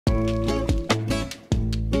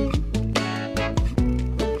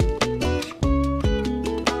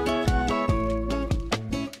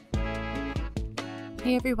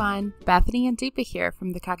Hey everyone, Bethany and Deepa here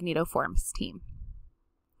from the Cognito Forms team.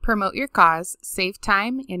 Promote your cause, save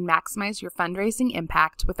time, and maximize your fundraising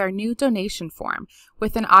impact with our new donation form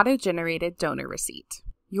with an auto-generated donor receipt.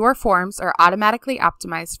 Your forms are automatically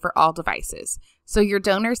optimized for all devices, so your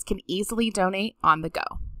donors can easily donate on the go.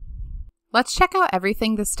 Let's check out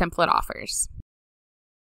everything this template offers.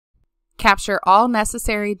 Capture all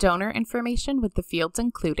necessary donor information with the fields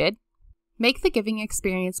included. Make the giving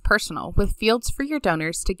experience personal with fields for your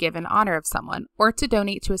donors to give in honor of someone or to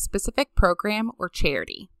donate to a specific program or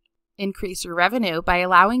charity. Increase your revenue by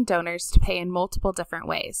allowing donors to pay in multiple different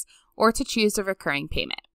ways or to choose a recurring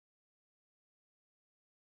payment.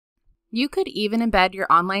 You could even embed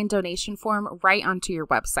your online donation form right onto your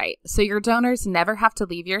website, so your donors never have to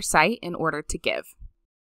leave your site in order to give.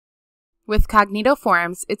 With Cognito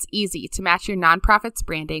Forms, it's easy to match your nonprofit's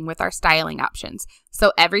branding with our styling options,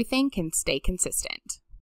 so everything can stay consistent.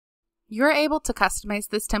 You're able to customize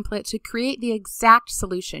this template to create the exact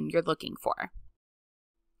solution you're looking for.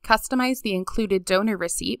 Customize the included donor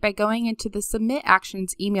receipt by going into the Submit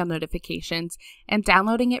Actions email notifications and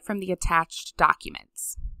downloading it from the attached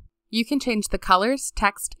documents. You can change the colors,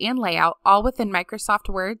 text, and layout all within Microsoft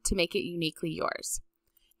Word to make it uniquely yours.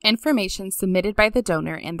 Information submitted by the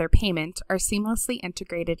donor and their payment are seamlessly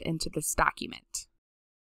integrated into this document.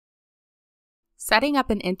 Setting up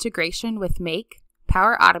an integration with Make,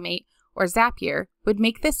 Power Automate, or Zapier would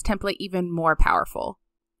make this template even more powerful.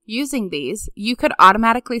 Using these, you could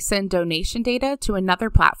automatically send donation data to another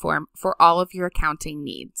platform for all of your accounting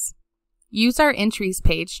needs. Use our entries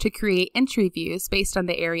page to create entry views based on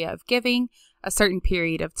the area of giving, a certain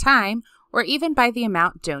period of time, or even by the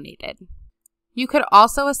amount donated. You could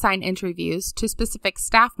also assign entry views to specific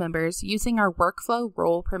staff members using our Workflow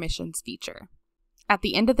Role Permissions feature. At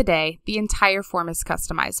the end of the day, the entire form is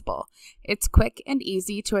customizable. It's quick and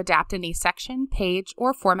easy to adapt any section, page,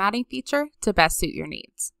 or formatting feature to best suit your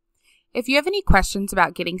needs. If you have any questions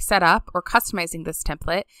about getting set up or customizing this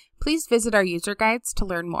template, please visit our user guides to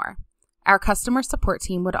learn more. Our customer support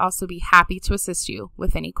team would also be happy to assist you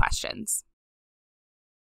with any questions.